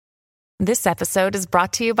This episode is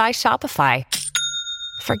brought to you by Shopify.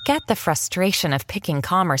 Forget the frustration of picking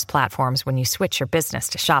commerce platforms when you switch your business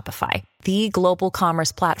to Shopify, the global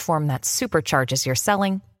commerce platform that supercharges your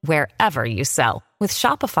selling wherever you sell. With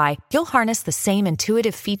Shopify, you'll harness the same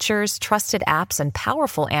intuitive features, trusted apps, and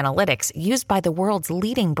powerful analytics used by the world's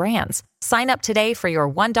leading brands. Sign up today for your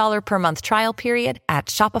 $1 per month trial period at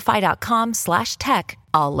shopify.com/tech,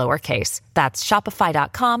 all lowercase. That's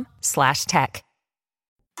shopify.com/tech.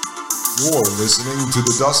 You're listening to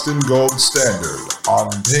the Dustin Gold Standard on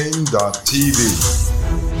Pain.tv.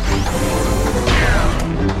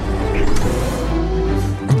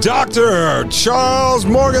 Dr. Charles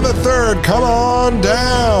Morgan III, come on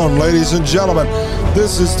down, ladies and gentlemen.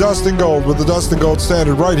 This is Dustin Gold with the Dustin Gold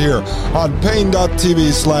Standard right here on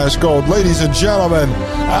Pain.tv/gold. Ladies and gentlemen,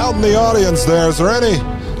 out in the audience there, is there any?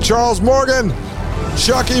 Charles Morgan?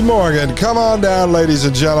 Chucky Morgan, come on down, ladies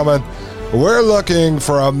and gentlemen. We're looking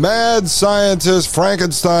for a mad scientist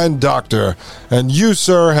Frankenstein doctor, and you,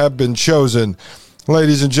 sir, have been chosen.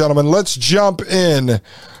 Ladies and gentlemen, let's jump in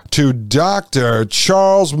to Dr.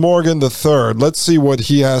 Charles Morgan III. Let's see what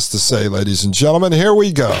he has to say, ladies and gentlemen. Here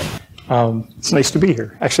we go. It's nice to be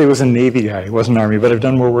here. Actually, I was a Navy guy. I wasn't Army, but I've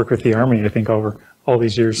done more work with the Army, I think, over all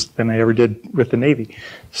these years than I ever did with the Navy.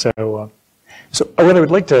 So what I would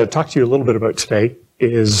like to talk to you a little bit about today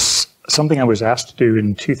is something I was asked to do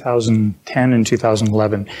in 2010 and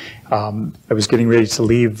 2011. I was getting ready to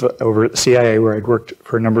leave over at the CIA, where I'd worked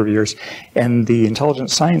for a number of years, and the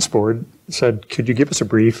Intelligence Science Board said, could you give us a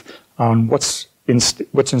brief on what's in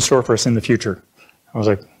store for us in the future? I was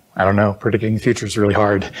like, I don't know, predicting the future is really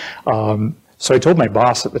hard. So I told my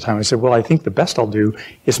boss at the time, I said, well, I think the best I'll do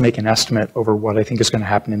is make an estimate over what I think is going to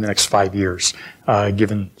happen in the next 5 years,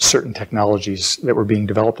 given certain technologies that were being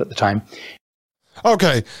developed at the time.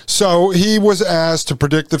 Okay, so he was asked to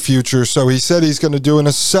predict the future, so he said he's going to do an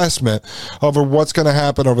assessment over what's going to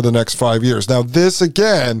happen over the next 5 years. Now, this,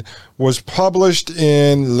 again, was published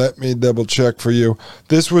in, let me double check for you,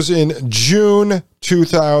 this was in June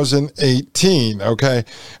 2018, okay?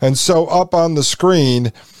 And so up on the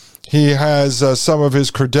screen, he has some of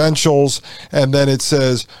his credentials, and then it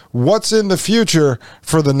says, what's in the future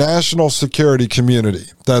for the national security community?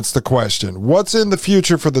 That's the question. What's in the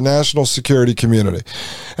future for the national security community?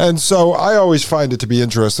 And so I always find it to be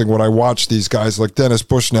interesting when I watch these guys like Dennis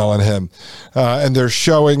Bushnell and him, and they're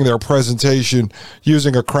showing their presentation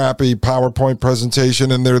using a crappy PowerPoint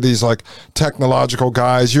presentation, and they're these like technological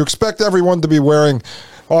guys. You expect everyone to be wearing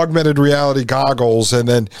augmented reality goggles, and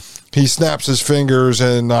then he snaps his fingers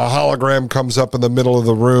and a hologram comes up in the middle of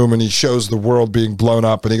the room and he shows the world being blown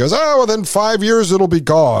up and he goes, oh, well, then 5 years it'll be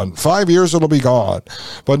gone. 5 years it'll be gone.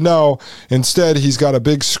 But no, instead he's got a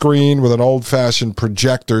big screen with an old-fashioned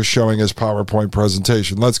projector showing his PowerPoint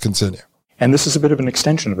presentation. Let's continue. And this is a bit of an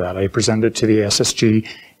extension of that. I presented to the SSG,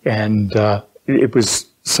 and it was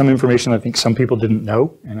some information I think some people didn't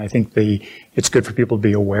know, and I think it's good for people to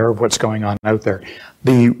be aware of what's going on out there.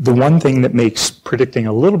 The one thing that makes predicting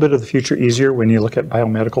a little bit of the future easier when you look at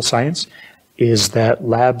biomedical science is that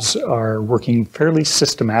labs are working fairly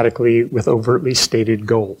systematically with overtly stated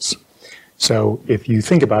goals. So if you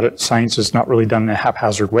think about it, science is not really done in a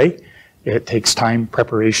haphazard way. It takes time,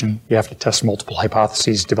 preparation. You have to test multiple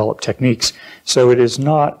hypotheses, develop techniques. So it is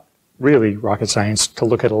not really rocket science to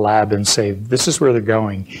look at a lab and say, this is where they're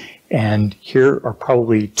going, and here are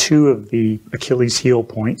probably two of the Achilles heel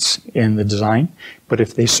points in the design, but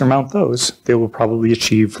if they surmount those, they will probably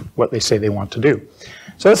achieve what they say they want to do.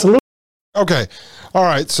 So that's a little... Okay, all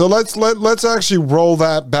right, so let's actually roll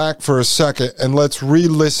that back for a second, and let's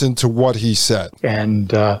re-listen to what he said.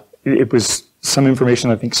 And it was some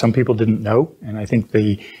information I think some people didn't know, and I think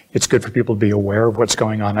it's good for people to be aware of what's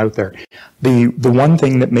going on out there. The one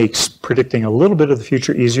thing that makes predicting a little bit of the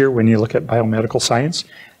future easier when you look at biomedical science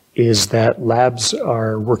is that labs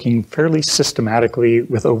are working fairly systematically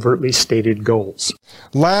with overtly stated goals.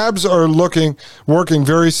 Labs are working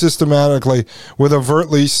very systematically with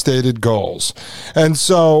overtly stated goals. And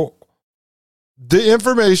so the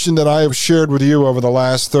information that I have shared with you over the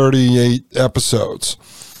last 38 episodes,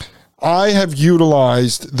 I have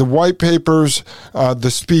utilized the white papers, the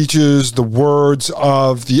speeches, the words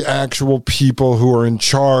of the actual people who are in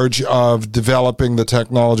charge of developing the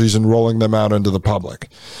technologies and rolling them out into the public.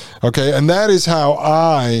 Okay, and that is how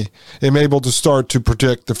I am able to start to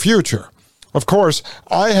predict the future. Of course,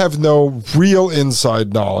 I have no real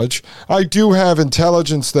inside knowledge. I do have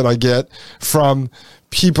intelligence that I get from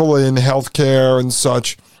people in healthcare and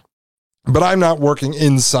such But I'm not working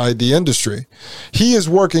inside the industry. He is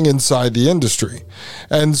working inside the industry.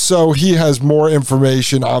 And so he has more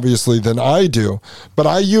information, obviously, than I do. But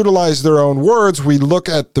I utilize their own words. We look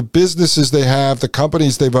at the businesses they have, the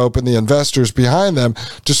companies they've opened, the investors behind them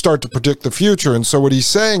to start to predict the future. And so what he's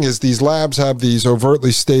saying is these labs have these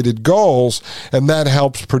overtly stated goals, and that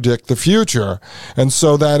helps predict the future. And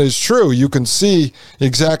so that is true. You can see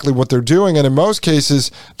exactly what they're doing. And in most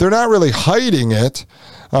cases, they're not really hiding it.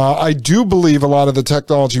 I do believe a lot of the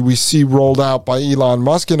technology we see rolled out by Elon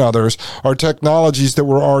Musk and others are technologies that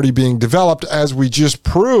were already being developed, as we just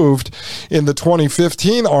proved in the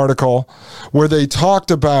 2015 article where they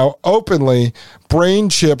talked about openly brain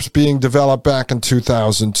chips being developed back in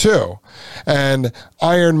 2002 and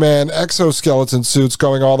IronMan exoskeleton suits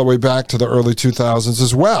going all the way back to the early 2000s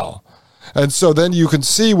as well. And so then you can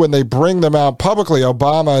see when they bring them out publicly,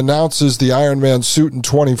 Obama announces the Iron Man suit in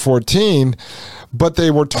 2014, but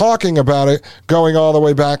they were talking about it going all the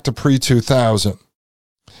way back to pre-2000.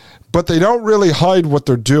 But they don't really hide what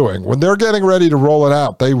they're doing. When they're getting ready to roll it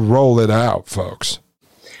out, they roll it out, folks.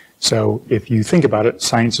 So if you think about it,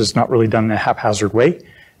 science is not really done in a haphazard way.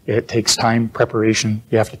 It takes time, preparation.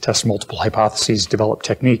 You have to test multiple hypotheses, develop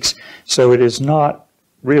techniques. So it is not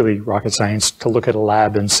really rocket science to look at a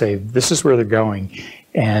lab and say, this is where they're going.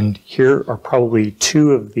 And here are probably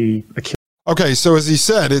two of the... Okay, so as he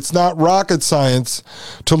said, it's not rocket science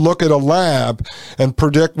to look at a lab and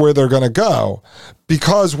predict where they're going to go,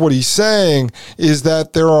 because what he's saying is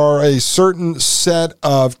that there are a certain set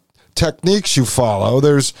of techniques you follow.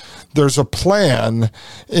 There's a plan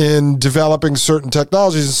in developing certain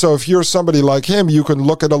technologies. And so if you're somebody like him, you can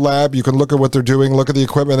look at a lab, you can look at what they're doing, look at the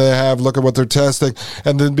equipment they have, look at what they're testing,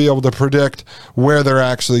 and then be able to predict where they're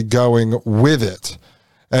actually going with it.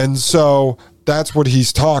 And so that's what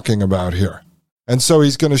he's talking about here. And so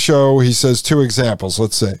he's going to show, he says, two examples.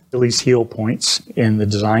 Let's see. Achilles heel points in the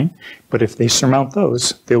design, but if they surmount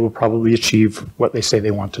those, they will probably achieve what they say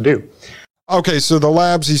they want to do. Okay, so the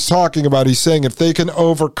labs he's talking about, he's saying if they can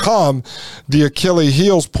overcome the Achilles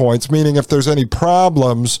heels points, meaning if there's any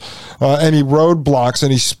problems, any roadblocks,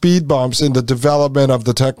 any speed bumps in the development of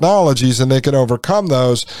the technologies, and they can overcome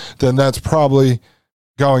those, then that's probably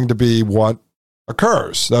going to be what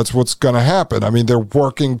occurs. That's what's going to happen. I mean, they're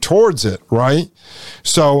working towards it, right?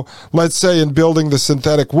 So let's say in building the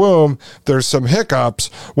synthetic womb, there's some hiccups.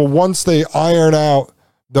 Well, once they iron out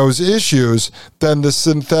those issues, then the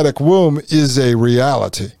synthetic womb is a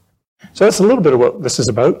reality. So that's a little bit of what this is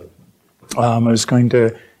about. I was going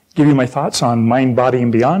to give you my thoughts on mind, body, and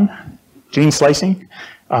beyond, gene slicing.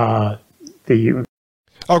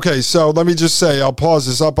 Okay, so let me just say, I'll pause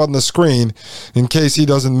this up on the screen in case he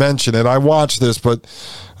doesn't mention it. I watched this, but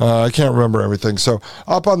I can't remember everything. So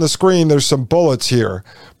up on the screen, there's some bullets here.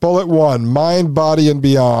 Bullet 1, mind, body, and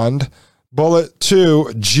beyond. Bullet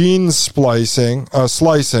 2, gene slicing,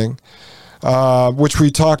 which we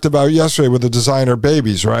talked about yesterday with the designer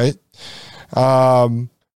babies, right?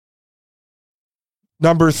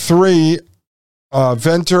 Number 3,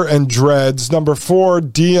 Venter and Dreads. Number 4,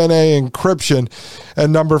 DNA encryption.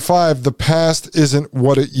 And number 5, the past isn't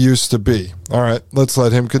what it used to be. All right, let's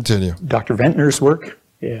let him continue. Dr. Ventner's work,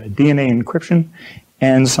 DNA encryption,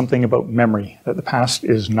 and something about memory, that the past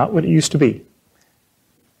is not what it used to be.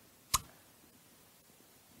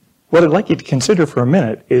 What I'd like you to consider for a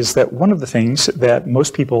minute is that one of the things that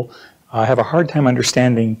most people have a hard time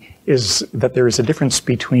understanding is that there is a difference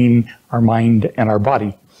between our mind and our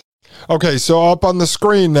body. Okay, so up on the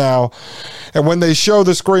screen now, and when they show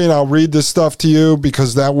the screen, I'll read this stuff to you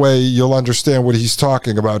because that way you'll understand what he's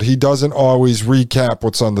talking about. He doesn't always recap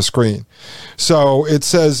what's on the screen. So it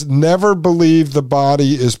says, never believe the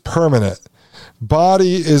body is permanent.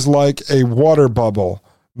 Body is like a water bubble.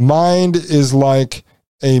 Mind is like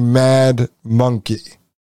a mad monkey.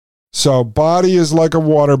 So body is like a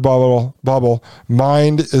water bubble.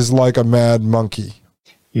 Mind is like a mad monkey.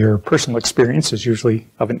 Your personal experience is usually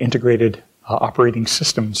of an integrated operating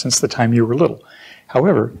system since the time you were little.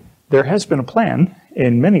 However, there has been a plan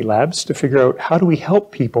in many labs to figure out how do we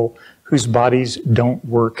help people whose bodies don't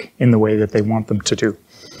work in the way that they want them to do,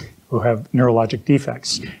 who have neurologic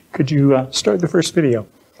defects. Could you start the first video?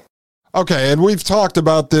 Okay, and we've talked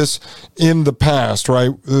about this in the past, right,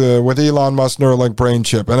 with Elon Musk Neuralink brain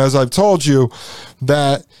chip. And as I've told you,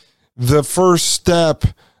 that the first step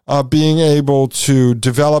being able to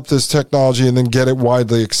develop this technology and then get it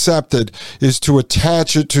widely accepted is to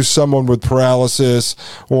attach it to someone with paralysis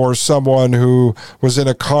or someone who was in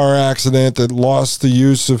a car accident that lost the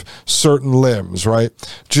use of certain limbs, right?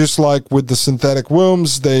 Just like with the synthetic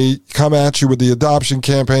wombs, they come at you with the adoption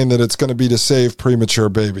campaign that it's going to be to save premature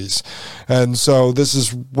babies. And so this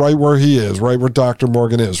is right where he is, right where Dr.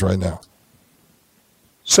 Morgan is right now.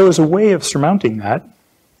 So as a way of surmounting that,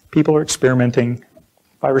 people are experimenting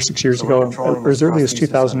 5 or 6 years ago, or as early as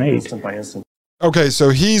 2008. Okay, so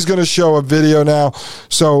he's going to show a video now.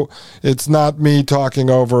 So it's not me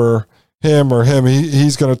talking over him or him.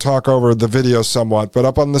 He's going to talk over the video somewhat. But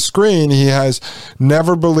up on the screen, he has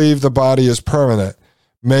Never Believe the Body is Permanent,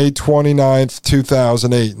 May 29th,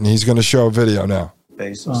 2008. And he's going to show a video now.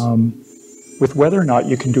 With whether or not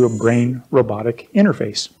you can do a brain-robotic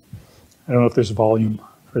interface. I don't know if there's volume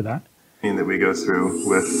for that. That we go through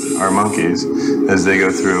with our monkeys as they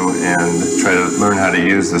go through and try to learn how to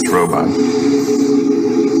use this robot.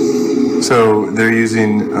 So they're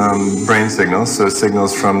using brain signals, so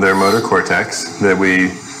signals from their motor cortex that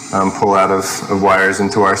we pull out of wires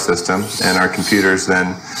into our system, and our computers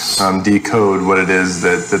then decode what it is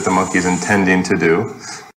that the monkey's intending to do.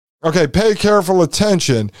 Okay, pay careful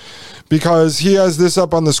attention because he has this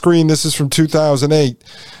up on the screen. This is from 2008.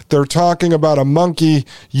 They're talking about a monkey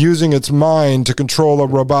using its mind to control a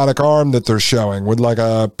robotic arm that they're showing with like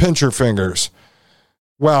a pincher fingers.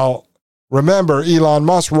 Well, remember, Elon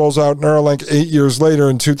Musk rolls out Neuralink 8 years later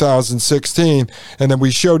in 2016, and then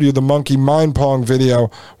we showed you the monkey mind pong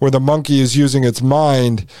video where the monkey is using its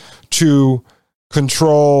mind to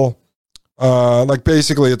control like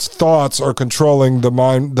basically its thoughts are controlling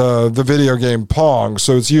the video game Pong.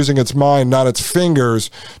 So it's using its mind, not its fingers,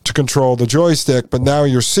 to control the joystick. But now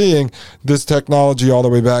you're seeing this technology all the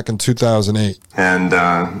way back in 2008. And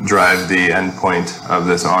drive the endpoint of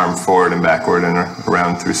this arm forward and backward and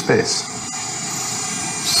around through space.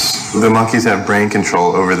 The monkeys have brain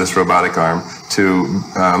control over this robotic arm to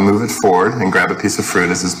move it forward and grab a piece of fruit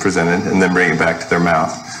as it's presented and then bring it back to their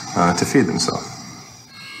mouth to feed themselves.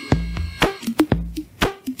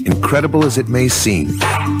 Incredible as it may seem,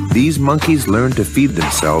 these monkeys learn to feed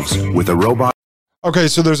themselves with a robot. Okay,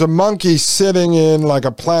 so there's a monkey sitting in like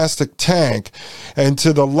a plastic tank, and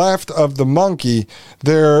to the left of the monkey,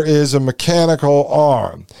 there is a mechanical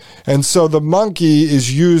arm. And so the monkey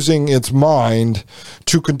is using its mind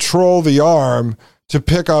to control the arm to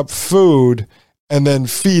pick up food and then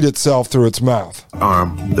feed itself through its mouth.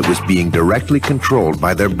 Arm that was being directly controlled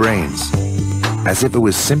by their brains, as if it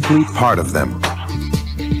was simply part of them.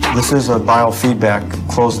 This is a biofeedback,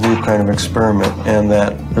 closed-loop kind of experiment, and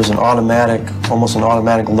that there's almost an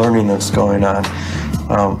automatic learning that's going on,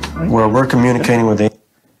 where we're communicating with the...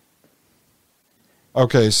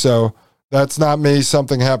 Okay, so that's not me.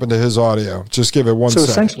 Something happened to his audio. Just give it one second.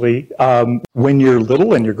 So essentially, when you're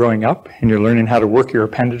little and you're growing up and you're learning how to work your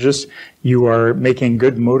appendages, you are making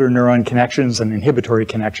good motor neuron connections and inhibitory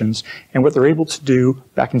connections. And what they're able to do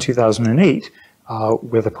back in 2008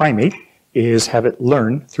 with a primate is have it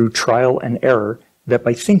learn through trial and error that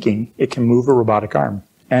by thinking it can move a robotic arm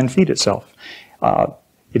and feed itself.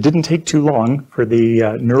 It didn't take too long for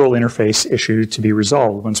the neural interface issue to be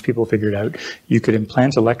resolved once people figured out you could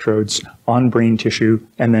implant electrodes on brain tissue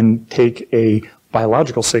and then take a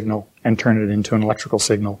biological signal and turn it into an electrical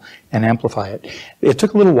signal and amplify it. It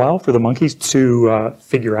took a little while for the monkeys to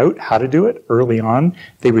figure out how to do it. Early on,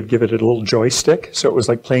 they would give it a little joystick, so it was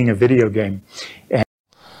like playing a video game.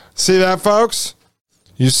 See that, folks?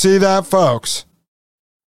 You see that, folks?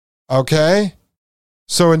 Okay?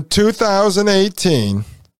 So in 2018,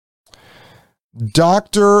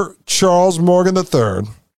 Dr. Charles Morgan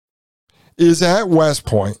III is at West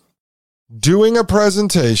Point doing a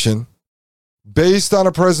presentation based on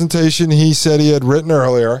a presentation he said he had written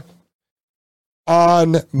earlier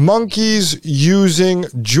on monkeys using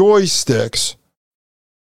joysticks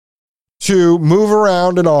to move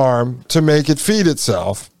around an arm to make it feed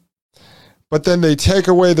itself. But then they take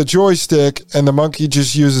away the joystick and the monkey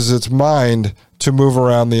just uses its mind to move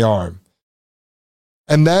around the arm.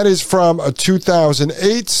 And that is from a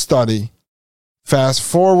 2008 study. Fast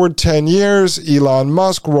forward 10 years, Elon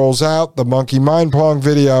Musk rolls out the monkey mind pong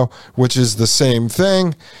video, which is the same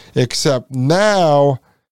thing, except now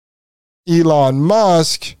Elon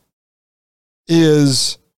Musk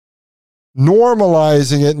is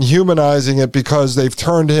normalizing it and humanizing it because they've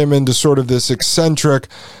turned him into sort of this eccentric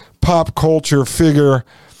pop culture figure,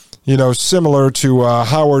 you know, similar to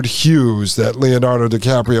Howard Hughes that Leonardo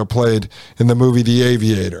DiCaprio played in the movie The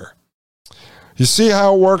Aviator. You see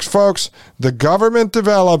how it works, folks? The government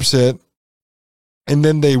develops it, and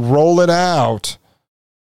then they roll it out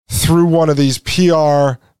through one of these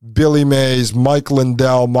PR Billy Mays, Mike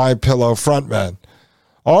Lindell, MyPillow frontmen.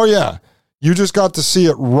 Oh, yeah. You just got to see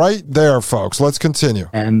it right there, folks. Let's continue.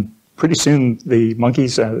 And pretty soon the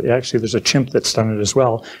monkeys, actually there's a chimp that's done it as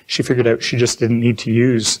well. She figured out she just didn't need to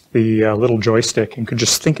use the little joystick and could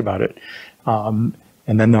just think about it.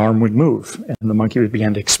 And then the arm would move. And the monkey would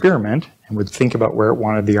begin to experiment and would think about where it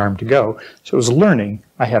wanted the arm to go. So it was learning,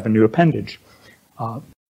 I have a new appendage.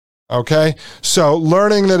 Okay, so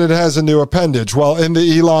learning that it has a new appendage. Well, in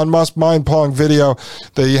the Elon Musk Mind Pong video,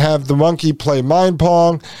 they have the monkey play Mind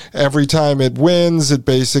Pong. Every time it wins, it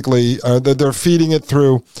basically, they're feeding it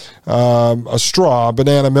through a straw, a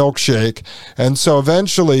banana milkshake. And so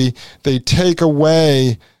eventually they take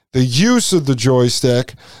away the use of the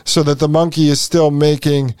joystick so that the monkey is still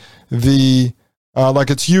making the like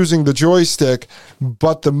it's using the joystick,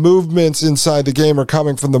 but the movements inside the game are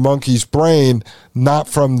coming from the monkey's brain, not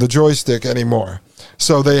from the joystick anymore.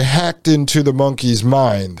 So they hacked into the monkey's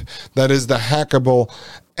mind. That is the hackable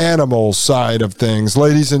animal side of things.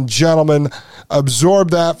 Ladies and gentlemen, absorb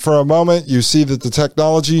that for a moment. You see that the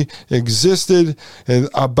technology existed in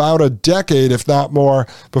about a decade, if not more,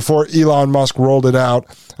 before Elon Musk rolled it out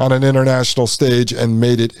on an international stage and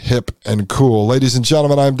made it hip and cool. Ladies and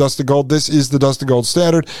gentlemen, I'm Dustin Gold. This is the Dustin Gold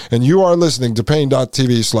Standard, and you are listening to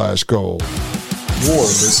Pain.tv/gold. You're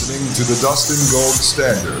listening to the Dustin Gold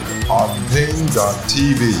Standard on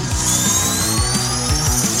Pain.tv.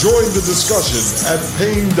 Join the discussion at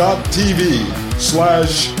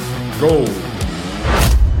Pain.tv/gold.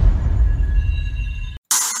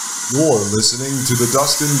 You're listening to the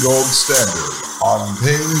Dustin Gold Standard on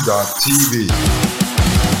Pain.tv.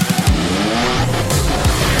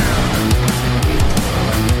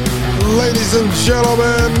 Ladies and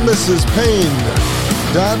gentlemen, this is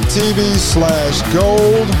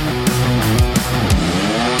Pain.tv/gold.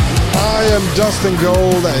 I am Dustin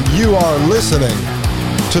Gold, and you are listening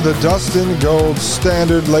to the Dustin Gold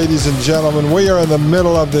Standard. Ladies and gentlemen, we are in the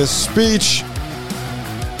middle of this speech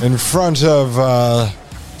in front of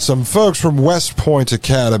some folks from West Point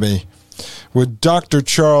Academy with Dr.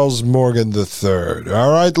 Charles Morgan III.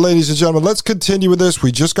 All right, ladies and gentlemen, let's continue with this.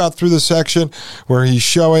 We just got through the section where he's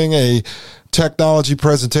showing a technology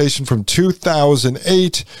presentation from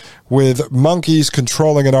 2008 with monkeys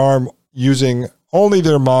controlling an arm using only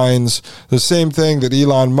their minds, the same thing that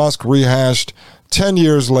Elon Musk rehashed 10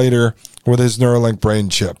 years later with his Neuralink brain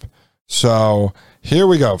chip. So here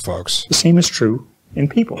we go, folks. The same is true in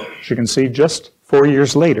people. As you can see, just 4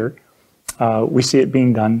 years later, we see it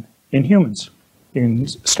being done in humans. You can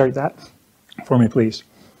start that for me, please.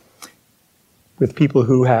 With people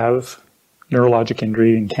who have neurologic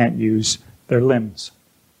injury and can't use their limbs.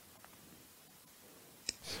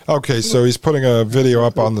 Okay, so he's putting a video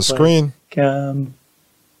up on the screen.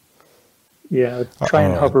 Yeah, try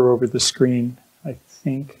and hover over the screen, I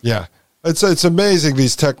think. Yeah, it's amazing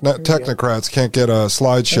these technocrats can't get a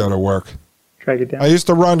slideshow to work. Drag it down. I used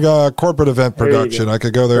to run corporate event production. I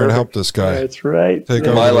could go there and help this guy. That's right.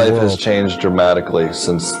 My life has changed dramatically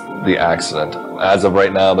since the accident. As of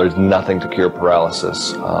right now, there's nothing to cure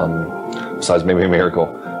paralysis, besides maybe a miracle.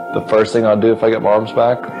 The first thing I'd do if I get my arms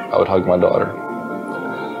back, I would hug my daughter.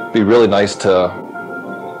 It'd be really nice to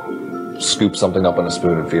scoop something up in a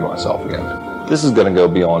spoon and feed myself again. This is going to go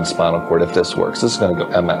beyond spinal cord if this works. This is going to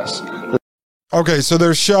go MS. Okay, so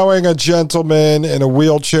they're showing a gentleman in a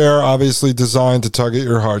wheelchair, obviously designed to tug at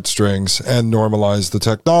your heartstrings and normalize the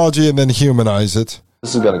technology and then humanize it.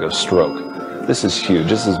 This is going to go stroke. This is huge.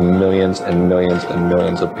 This is millions and millions and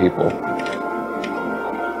millions of people.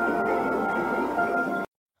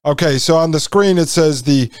 Okay, so on the screen it says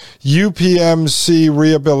the UPMC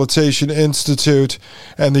Rehabilitation Institute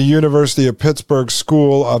and the University of Pittsburgh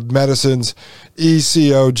School of Medicine's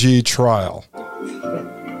ECOG trial.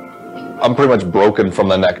 I'm pretty much broken from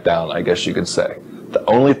the neck down, I guess you could say. The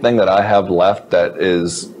only thing that I have left that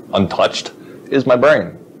is untouched is my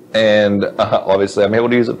brain. And obviously I'm able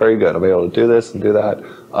to use it very good. I'm able to do this and do that.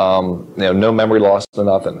 No memory loss to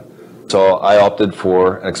nothing. So I opted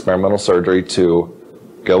for an experimental surgery to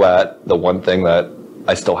go at the one thing that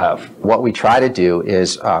I still have. What we try to do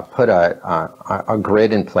is put a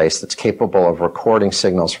grid in place that's capable of recording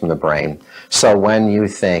signals from the brain. So when you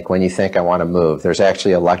think I want to move, there's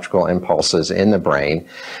actually electrical impulses in the brain.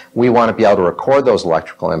 We want to be able to record those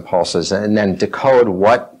electrical impulses and then decode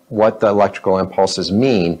what the electrical impulses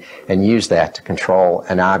mean and use that to control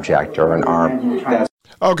an object or an arm.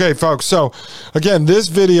 Okay, folks, so again, this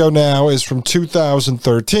video now is from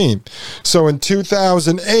 2013. So in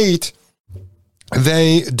 2008,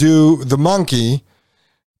 they do the monkey.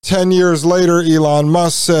 10 years later, Elon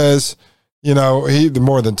Musk says,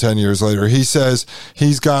 more than 10 years later, he says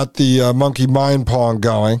he's got the monkey mind pong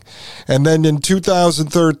going. And then in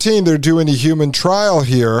 2013, they're doing a human trial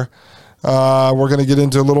here. We're going to get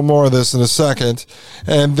into a little more of this in a second.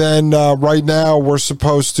 And then right now, we're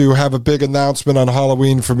supposed to have a big announcement on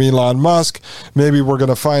Halloween from Elon Musk. Maybe we're going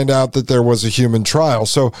to find out that there was a human trial.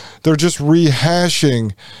 So they're just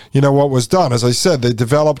rehashing, what was done. As I said, they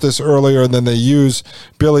developed this earlier, and then they use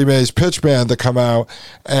Billy Mays' Pitch Man to come out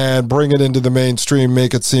and bring it into the mainstream,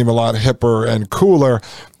 make it seem a lot hipper and cooler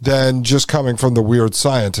than just coming from the weird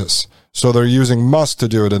scientists. So they're using Musk to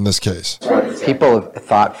do it in this case. People have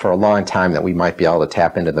thought for a long time that we might be able to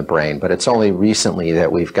tap into the brain, but it's only recently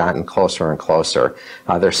that we've gotten closer and closer.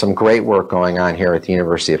 There's some great work going on here at the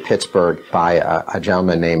University of Pittsburgh by a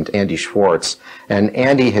gentleman named Andy Schwartz. And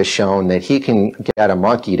Andy has shown that he can get a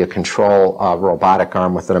monkey to control a robotic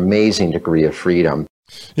arm with an amazing degree of freedom.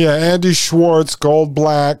 Yeah, Andy Schwartz,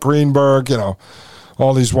 Goldblatt, Greenberg,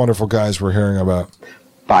 all these wonderful guys we're hearing about.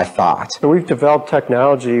 By thought. So we've developed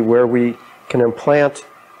technology where we can implant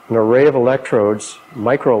an array of electrodes,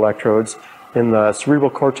 microelectrodes, in the cerebral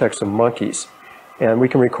cortex of monkeys. And we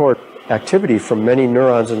can record activity from many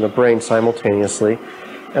neurons in the brain simultaneously.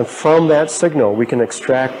 And from that signal, we can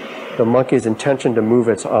extract the monkey's intention to move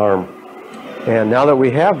its arm. And now that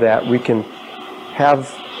we have that, we can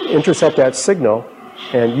intercept that signal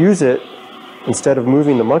and use it, instead of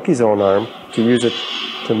moving the monkey's own arm, to use it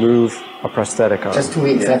to move a prosthetic arm. Just 2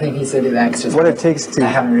 weeks. I think he said it what it takes to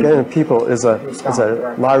get in people is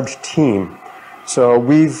a large team. So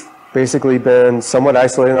we've basically been somewhat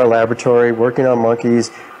isolated in our laboratory, working on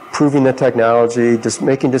monkeys, proving the technology, just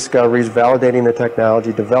making discoveries, validating the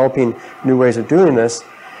technology, developing new ways of doing this.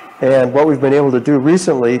 And what we've been able to do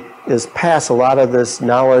recently is pass a lot of this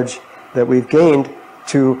knowledge that we've gained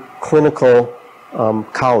to clinical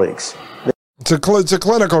colleagues. To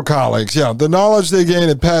clinical colleagues, yeah. The knowledge they gain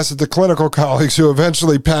and pass it to clinical colleagues who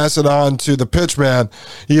eventually pass it on to the pitchman,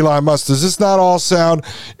 Elon Musk. Does this not all sound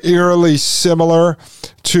eerily similar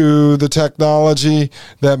to the technology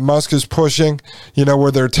that Musk is pushing,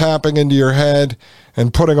 where they're tapping into your head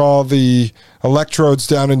and putting all the electrodes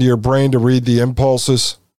down into your brain to read the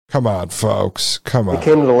impulses? Come on, folks. Come on. We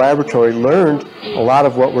came to the laboratory, learned a lot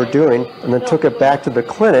of what we're doing, and then took it back to the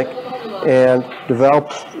clinic and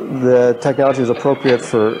developed the technology as appropriate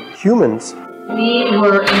for humans. We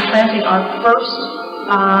were implanting our first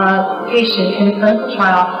patient in a clinical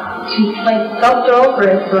trial to place self-dural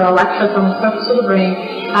grids or electrodes on the surface of the brain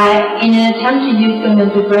in an attempt to use them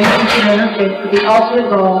as a brain-computer interface with the ultimate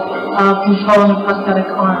goal of controlling a prosthetic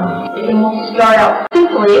arm. And we'll start out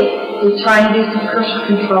simply with trying to do some cursor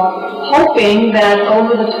control, hoping that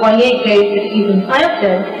over the 28 days that he's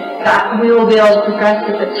implanted, that we will be able to progress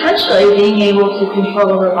to potentially being able to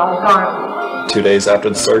control a robotic arm. 2 days after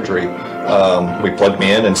the surgery, we plugged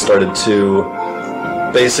me in and started to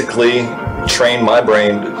basically train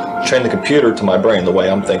the computer to my brain the way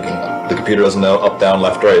I'm thinking. The computer doesn't know up, down,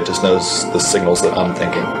 left, right. It just knows the signals that I'm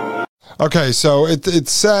thinking. Okay, so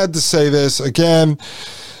it's sad to say this. Again,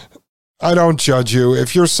 I don't judge you.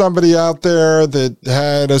 If you're somebody out there that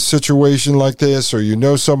had a situation like this, or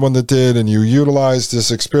someone that did, and you utilized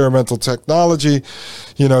this experimental technology,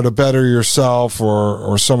 to better yourself,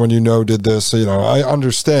 or someone did this, I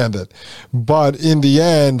understand it. But in the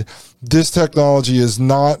end, this technology is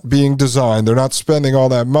not being designed. They're not spending all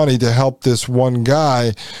that money to help this one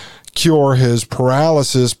guy cure his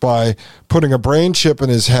paralysis by putting a brain chip in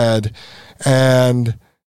his head and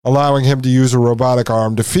allowing him to use a robotic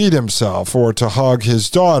arm to feed himself or to hug his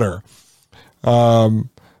daughter.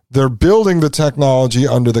 They're building the technology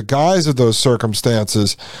under the guise of those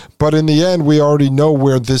circumstances, but in the end, we already know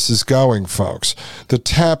where this is going, folks. The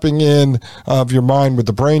tapping in of your mind with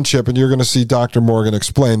the brain chip, and you're going to see Dr. Morgan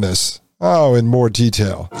explain this in more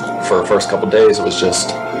detail. For the first couple of days, it was just,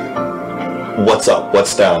 what's up,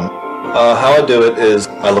 what's down? How I do it is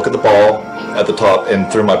I look at the ball at the top,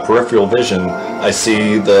 and through my peripheral vision, I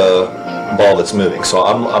see the ball that's moving. So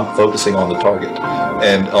I'm focusing on the target,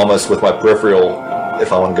 and almost with my peripheral,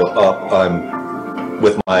 if I want to go up, I'm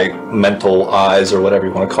with my mental eyes, or whatever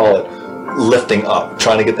you want to call it, lifting up,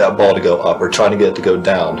 trying to get that ball to go up, or trying to get it to go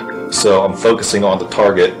down. So I'm focusing on the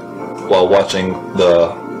target while watching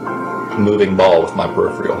the moving ball with my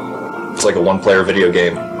peripheral. It's like a one-player video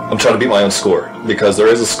game. I'm trying to beat my own score, because there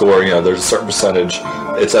is a score, there's a certain percentage.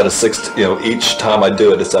 It's out of 6, each time I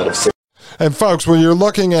do it, it's out of 6. And folks, when you're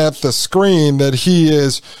looking at the screen that he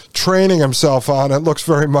is training himself on, it looks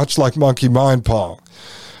very much like Monkey Mind Pong.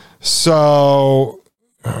 So,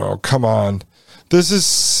 come on. This is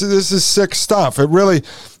sick stuff. It really,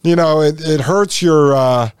 it hurts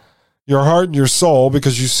your your heart and your soul,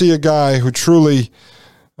 because you see a guy who truly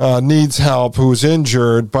needs help, who's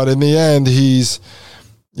injured, but in the end, he's,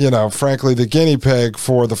 frankly, the guinea pig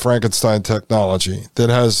for the Frankenstein technology that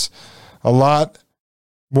has a lot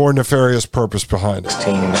more nefarious purpose behind it.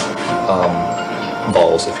 16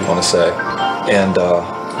 balls, if you want to say. And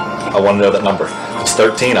I want to know that number. If it's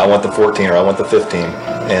 13, I want the 14, or I want the 15.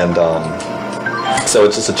 And so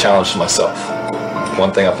it's just a challenge to myself.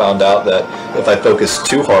 One thing I found out, that if I focus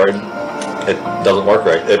too hard, it doesn't work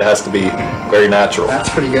right. It has to be very natural. That's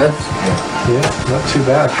pretty good. Yeah, not too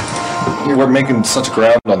bad. We're making such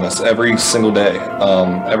ground on this every single day.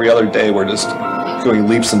 Every other day we're just going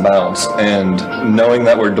leaps and bounds. And knowing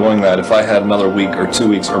that we're doing that, if I had another week or 2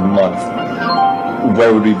 weeks or month,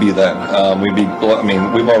 where would we be then?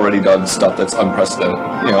 We've already done stuff that's unprecedented.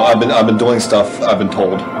 I've been doing stuff, I've been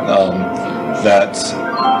told, that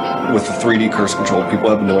with the 3D curse control, people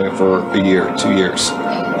have been doing it for a year, 2 years,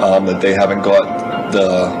 that they haven't got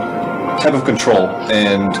the type of control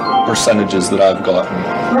and percentages that I've gotten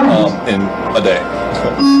in a day,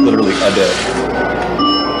 literally a day.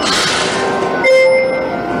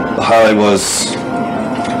 The highlight was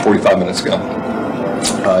 45 minutes ago.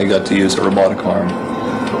 I got to use a robotic arm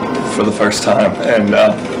for the first time, and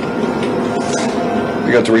I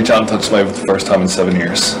got to reach out and touch somebody for the first time in 7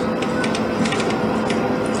 years.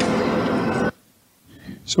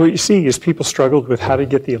 So what you see is people struggled with how to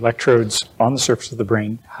get the electrodes on the surface of the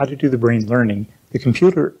brain, how to do the brain learning. The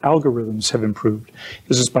computer algorithms have improved.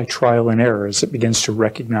 This is by trial and error as it begins to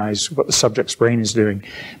recognize what the subject's brain is doing.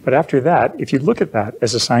 But after that, if you look at that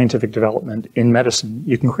as a scientific development in medicine,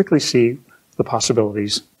 you can quickly see the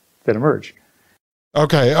possibilities that emerge.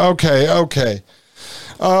 Okay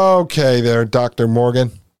there, Dr.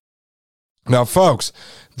 Morgan. Now, folks,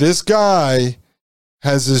 this guy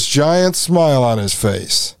has this giant smile on his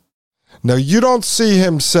face. Now, you don't see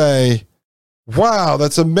him say, wow,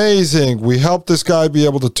 that's amazing. We helped this guy be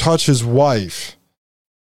able to touch his wife.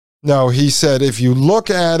 No, he said, if you look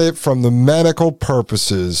at it from the medical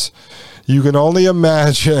purposes, you can only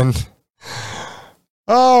imagine,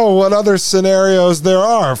 what other scenarios there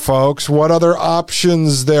are, folks, what other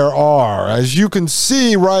options there are. As you can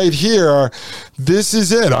see right here, this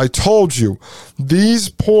is it. I told you, these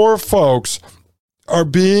poor folks are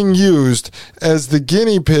being used as the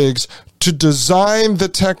guinea pigs to design the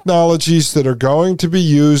technologies that are going to be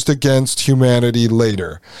used against humanity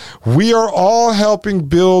later. We are all helping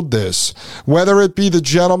build this, whether it be the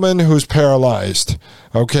gentleman who's paralyzed,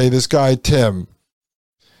 this guy Tim,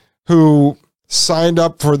 who signed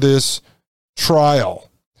up for this trial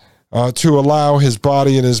to allow his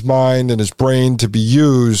body and his mind and his brain to be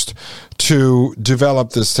used to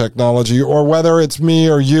develop this technology, or whether it's me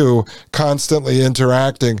or you constantly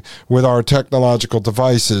interacting with our technological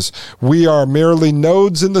devices. We are merely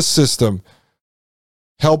nodes in the system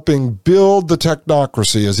helping build the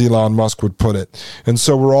technocracy, as Elon Musk would put it. And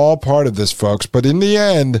so we're all part of this, folks. But in the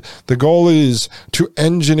end, the goal is to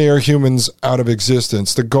engineer humans out of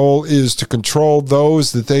existence. The goal is to control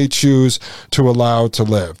those that they choose to allow to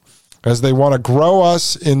live. As they want to grow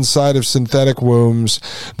us inside of synthetic wombs,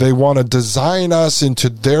 they want to design us into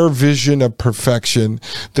their vision of perfection.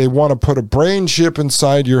 They want to put a brain chip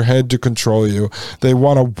inside your head to control you. They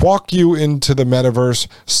want to walk you into the metaverse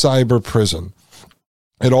cyber prison.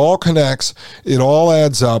 It all connects. It all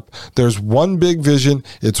adds up. There's one big vision.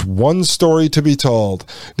 It's one story to be told.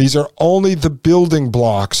 These are only the building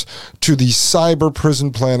blocks to the cyber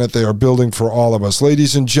prison planet they are building for all of us.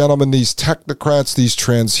 Ladies and gentlemen, these technocrats, these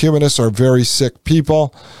transhumanists are very sick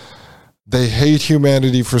people. They hate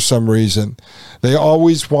humanity for some reason. They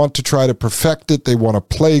always want to try to perfect it. They want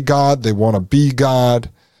to play God. They want to be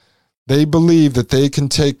God. They believe that they can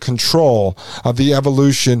take control of the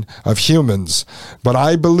evolution of humans. But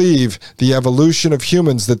I believe the evolution of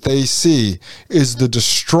humans that they see is the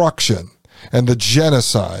destruction and the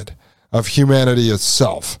genocide of humanity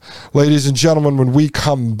itself. Ladies and gentlemen, when we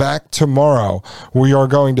come back tomorrow, we are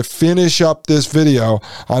going to finish up this video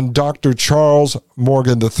on Dr. Charles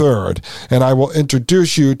Morgan III, and I will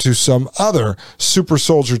introduce you to some other super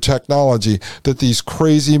soldier technology that these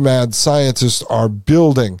crazy mad scientists are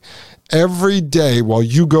building every day while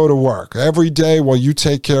you go to work, every day while you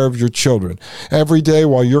take care of your children, every day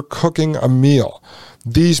while you're cooking a meal.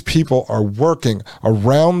 These people are working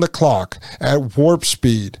around the clock at warp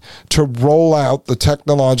speed to roll out the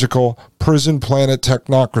technological prison planet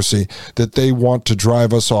technocracy that they want to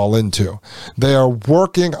drive us all into. They are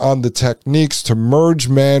working on the techniques to merge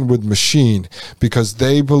man with machine because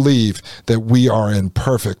they believe that we are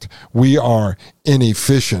imperfect, we are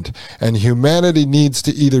inefficient, and humanity needs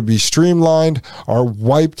to either be streamlined or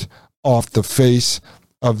wiped off the face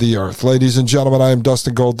of the earth. Ladies and gentlemen, I am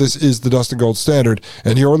Dustin Gold. This is the Dustin Gold Standard,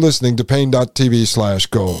 and you're listening to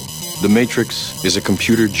Pain.tv/gold. The Matrix is a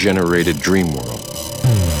computer-generated dream world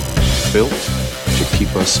built to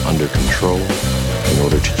keep us under control in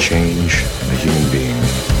order to change a human being.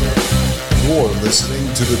 You're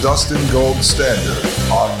listening to the Dustin Gold Standard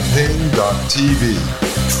on Pain.tv.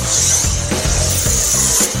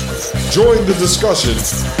 Join the discussion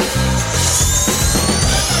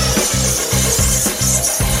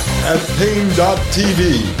at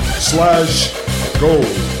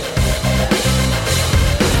Pain.tv/gold.